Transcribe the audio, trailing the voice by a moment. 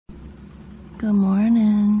Good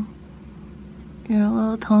morning. Your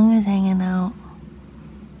little tongue is hanging out.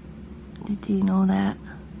 Did you know that?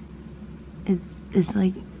 It's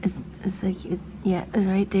like yeah, it's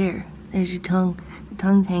right there. There's your tongue. Your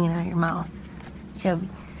tongue's hanging out of your mouth. Shelby,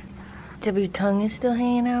 your tongue is still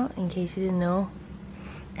hanging out, in case you didn't know.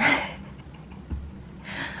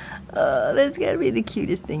 Oh, that's gotta be the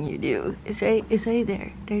cutest thing you do. It's right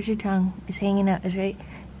there. There's your tongue. It's hanging out. It's right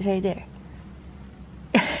there.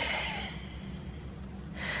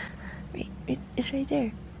 It's right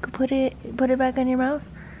there. Go put it back on your mouth.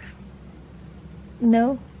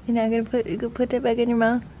 No, you're not gonna put that back in your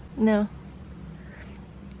mouth. No.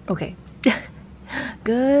 Okay.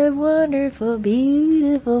 Good, wonderful,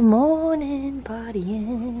 beautiful morning,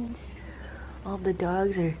 audience. All the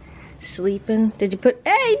dogs are sleeping. Did you put?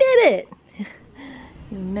 Hey, you did it!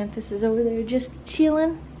 Memphis is over there just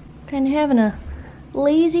chilling, kind of having a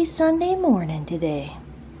lazy Sunday morning today.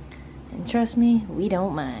 And trust me, we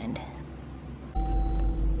don't mind.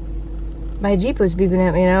 My Jeep was beeping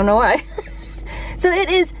at me and I don't know why. So it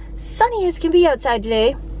is sunny as can be outside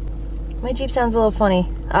today. My Jeep sounds a little funny.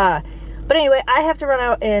 But anyway, I have to run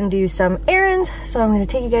out and do some errands, so I'm gonna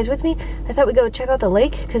take you guys with me. I thought we'd go check out the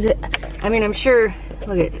lake, because I'm sure,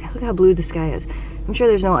 look how blue the sky is. I'm sure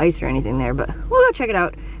there's no ice or anything there, but we'll go check it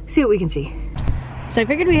out, see what we can see. So I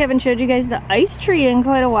figured we haven't showed you guys the ice tree in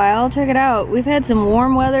quite a while. Check it out. We've had some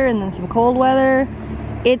warm weather and then some cold weather.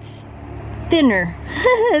 It's thinner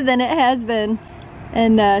than it has been,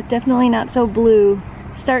 and definitely not so blue.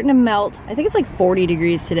 Starting to melt. I think it's like 40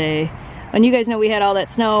 degrees today. And you guys know we had all that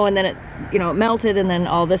snow, and then it, it melted, and then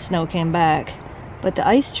all this snow came back. But the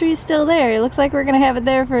ice tree is still there. It looks like we're gonna have it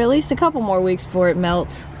there for at least a couple more weeks before it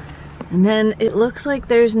melts. And then it looks like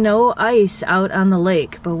there's no ice out on the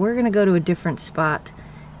lake, but we're gonna go to a different spot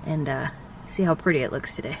and see how pretty it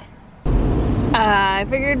looks today. I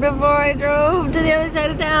figured before I drove to the other side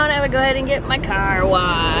of town, I would go ahead and get my car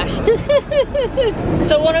washed.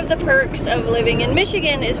 So one of the perks of living in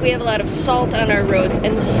Michigan is we have a lot of salt on our roads,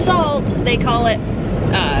 and salt, they call it,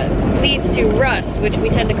 leads to rust, which we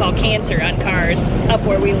tend to call cancer on cars up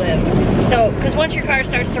where we live. So, because once your car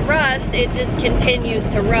starts to rust, it just continues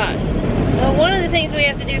to rust. So one of the things we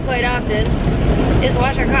have to do quite often is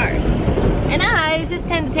wash our cars. And I just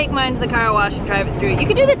tend to take mine to the car wash and drive it through. You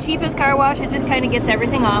can do the cheapest car wash, it just kind of gets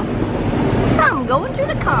everything off. So I'm going to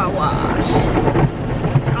the car wash.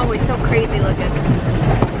 It's always so crazy looking.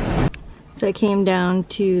 So I came down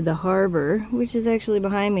to the harbor, which is actually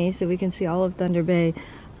behind me, so we can see all of Thunder Bay.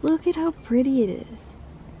 Look at how pretty it is.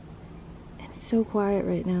 And it's so quiet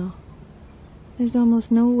right now. There's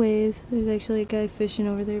almost no waves. There's actually a guy fishing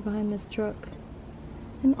over there behind this truck.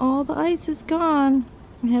 And all the ice is gone.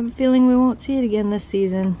 I have a feeling we won't see it again this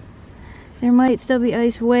season. There might still be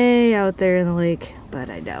ice way out there in the lake,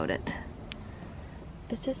 but I doubt it.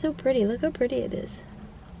 It's just so pretty. Look how pretty it is.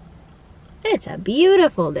 It's a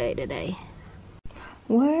beautiful day today.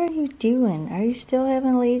 What are you doing? Are you still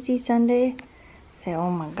having a lazy Sunday? Say,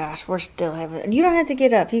 oh my gosh, we're still having... You don't have to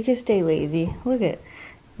get up. You can stay lazy. Look at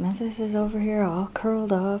Memphis is over here all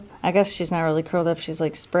curled up. I guess she's not really curled up. She's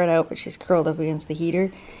like spread out, but she's curled up against the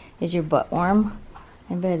heater. Is your butt warm?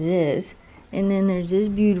 I bet it is. And then there's this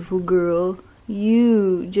beautiful girl.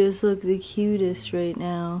 You just look the cutest right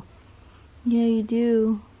now. Yeah, you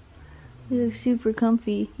do. You look super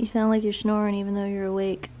comfy. You sound like you're snoring even though you're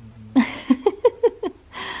awake.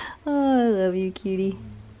 Oh, I love you, cutie.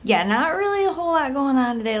 Yeah, not really a whole lot going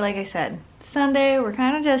on today, like I said. Sunday, we're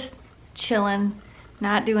kind of just chilling,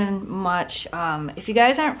 not doing much. If you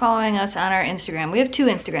guys aren't following us on our Instagram, we have 2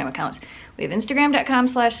 Instagram accounts. We have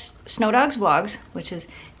Instagram.com/SnowDogsVlogs, which is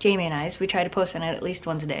Jamie and I's. We try to post on it at least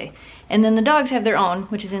once a day. And then the dogs have their own,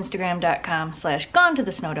 which is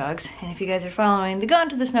Instagram.com/GoneToTheSnowDogs. And if you guys are following the Gone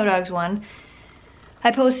to the Snow Dogs one, I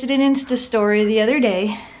posted an Insta story the other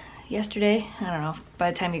day, yesterday, I don't know, by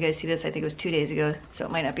the time you guys see this, I think it was 2 days ago, so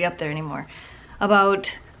it might not be up there anymore,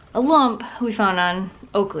 about a lump we found on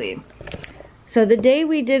Oakley. So the day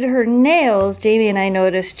we did her nails, Jamie and I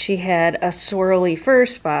noticed she had a swirly fur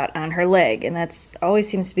spot on her leg, and that's always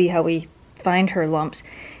seems to be how we find her lumps,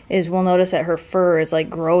 is we'll notice that her fur is like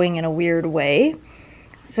growing in a weird way.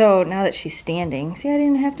 So now that she's standing, see, I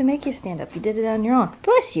didn't have to make you stand up, you did it on your own.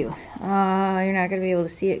 Bless you. You're not gonna be able to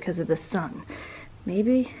see it because of the sun.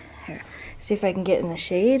 Maybe? Here, see if I can get in the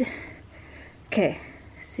shade. Okay,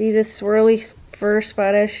 see this swirly fur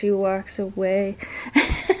spot as she walks away?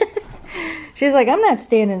 She's like, I'm not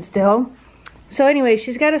standing still. So anyway,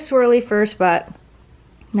 she's got a swirly fur spot.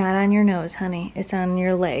 Not on your nose, honey. It's on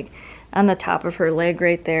your leg. On the top of her leg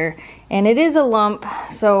right there. And it is a lump,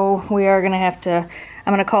 so we are going to have to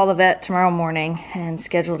I'm gonna call the vet tomorrow morning and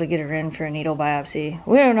schedule to get her in for a needle biopsy.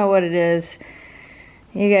 We don't know what it is.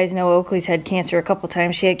 You guys know Oakley's had cancer a couple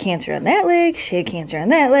times. She had cancer on that leg, she had cancer on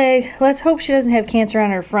that leg. Let's hope she doesn't have cancer on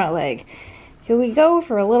her front leg. Can we go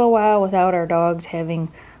for a little while without our dogs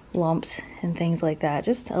having lumps and things like that?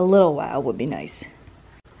 Just a little while would be nice.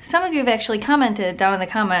 Some of you have actually commented down in the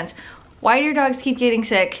comments, why do your dogs keep getting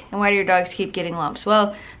sick and why do your dogs keep getting lumps?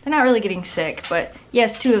 Well, they're not really getting sick, but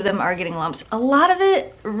yes, 2 of them are getting lumps. A lot of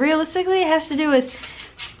it, realistically, has to do with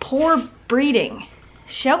poor breeding.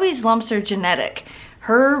 Shelby's lumps are genetic.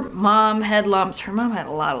 Her mom had lumps. Her mom had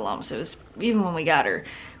a lot of lumps. It was, even when we got her,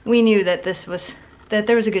 we knew that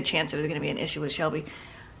there was a good chance it was going to be an issue with Shelby.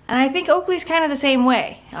 And I think Oakley's kind of the same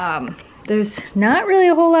way. There's not really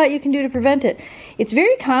a whole lot you can do to prevent it. It's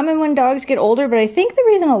very common when dogs get older, but I think the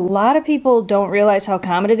reason a lot of people don't realize how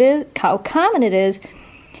common it is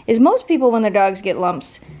most people, when their dogs get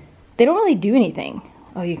lumps, they don't really do anything.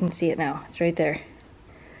 Oh, you can see it now. It's right there.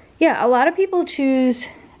 Yeah, a lot of people choose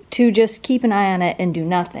to just keep an eye on it and do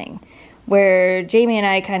nothing. Where Jamie and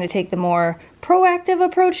I kind of take the more proactive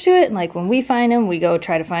approach to it. And like when we find them, we go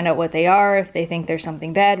try to find out what they are. If they think there's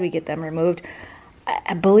something bad, we get them removed.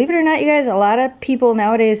 Believe it or not, you guys, a lot of people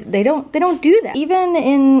nowadays, they don't do that. Even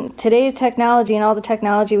in today's technology and all the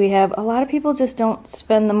technology we have, a lot of people just don't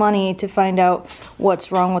spend the money to find out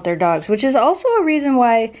what's wrong with their dogs, which is also a reason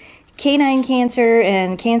why canine cancer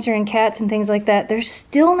and cancer in cats and things like that, there's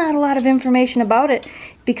still not a lot of information about it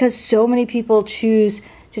because so many people choose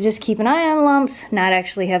to just keep an eye on lumps, not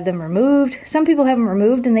actually have them removed. Some people have them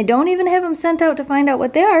removed and they don't even have them sent out to find out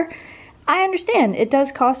what they are. I understand, it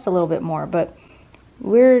does cost a little bit more, but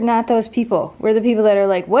we're not those people. We're the people that are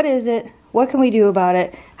like, what is it? What can we do about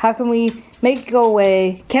it? How can we make it go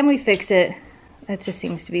away? Can we fix it? That just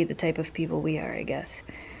seems to be the type of people we are, I guess.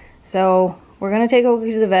 So we're going to take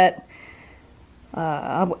Oakley to the vet.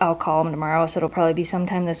 I'll call him tomorrow, so it'll probably be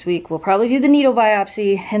sometime this week. We'll probably do the needle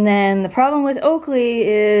biopsy. And then the problem with Oakley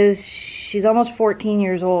is she's almost 14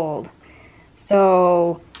 years old.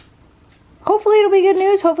 So hopefully it'll be good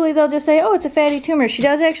news. Hopefully they'll just say, oh, it's a fatty tumor. She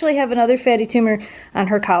does actually have another fatty tumor on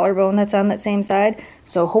her collarbone that's on that same side.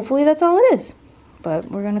 So hopefully that's all it is.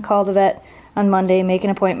 But we're going to call the vet on Monday, make an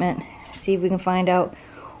appointment, see if we can find out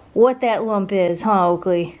what that lump is, huh,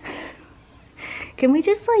 Oakley? Can we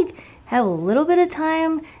just, like, have a little bit of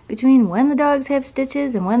time between when the dogs have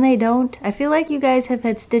stitches and when they don't? I feel like you guys have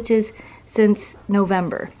had stitches since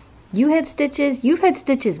November. You had stitches, you've had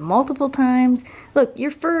stitches multiple times. Look,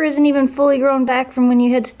 your fur isn't even fully grown back from when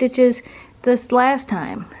you had stitches this last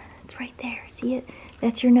time. It's right there, see it?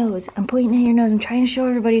 That's your nose. I'm pointing at your nose. I'm trying to show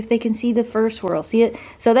everybody if they can see the fur swirl. See it?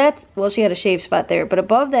 So that's, well, she had a shaved spot there, but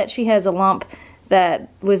above that she has a lump that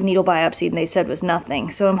was needle biopsied and they said was nothing.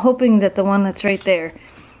 So I'm hoping that the one that's right there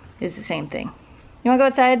is the same thing. You wanna go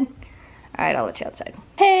outside? All right, I'll let you outside.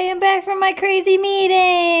 Hey, I'm back from my crazy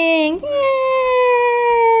meeting! Yay!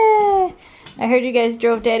 I heard you guys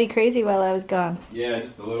drove Daddy crazy while I was gone. Yeah,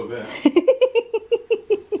 just a little bit.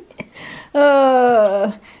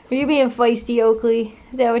 Oh, were you being feisty, Oakley?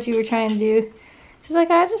 Is that what you were trying to do? She's like,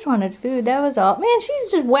 I just wanted food, that was all. Man,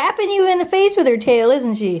 she's just whapping you in the face with her tail,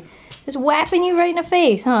 isn't she? Just whapping you right in the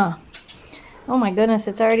face, huh? Oh my goodness,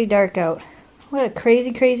 it's already dark out. What a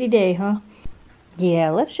crazy, crazy day, huh?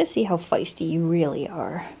 Yeah, let's just see how feisty you really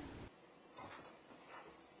are.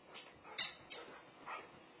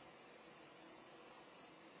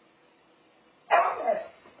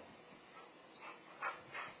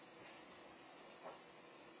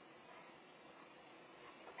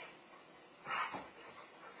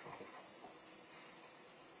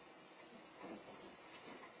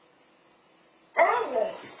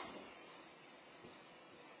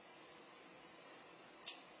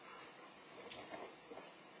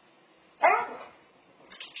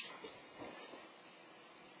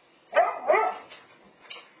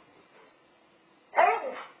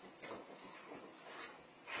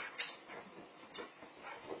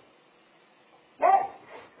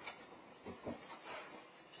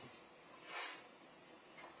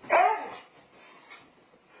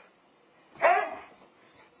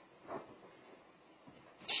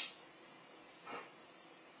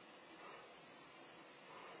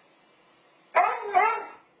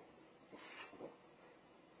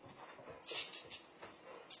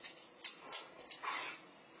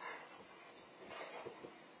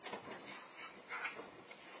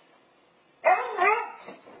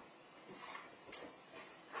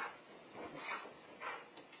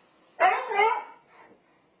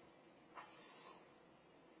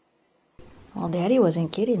 Well, Daddy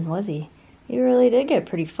wasn't kidding, was he? He really did get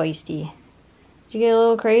pretty feisty. Did you get a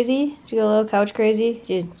little crazy? Did you get a little couch crazy?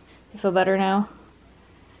 Did you feel better now?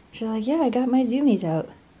 She's like, yeah, I got my zoomies out.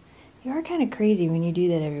 You are kind of crazy when you do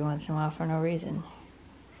that every once in a while for no reason.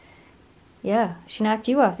 Yeah, she knocked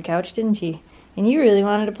you off the couch, didn't she? And you really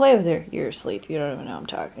wanted to play with her. You're asleep. You don't even know I'm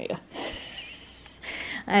talking to you.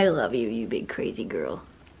 I love you, you big crazy girl.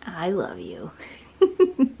 I love you.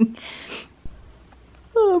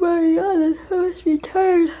 Oh, my God, I must be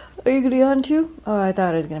tired. Are you gonna yawn too? Oh, I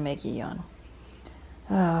thought I was gonna make you yawn.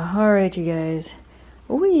 Alright, you guys.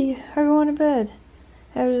 We are going to bed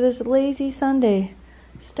after this lazy Sunday.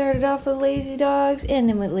 Started off with lazy dogs,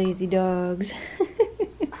 ending with lazy dogs.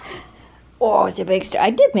 Oh, it's a big I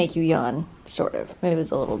did make you yawn, sort of. It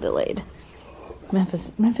was a little delayed.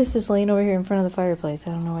 Memphis is laying over here in front of the fireplace. I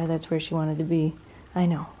don't know why that's where she wanted to be. I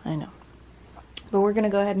know. But we're going to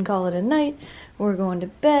go ahead and call it a night. We're going to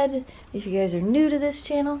bed. If you guys are new to this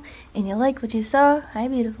channel and you like what you saw, hi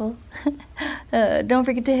beautiful. Don't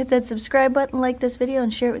forget to hit that subscribe button, like this video,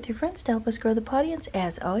 and share it with your friends to help us grow the audience.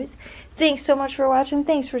 As always, thanks so much for watching.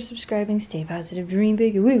 Thanks for subscribing. Stay positive, dream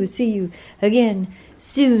big, and we will see you again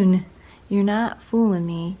soon. You're not fooling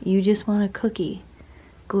me. You just want a cookie.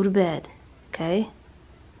 Go to bed, okay?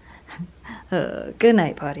 Good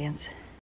night, audience.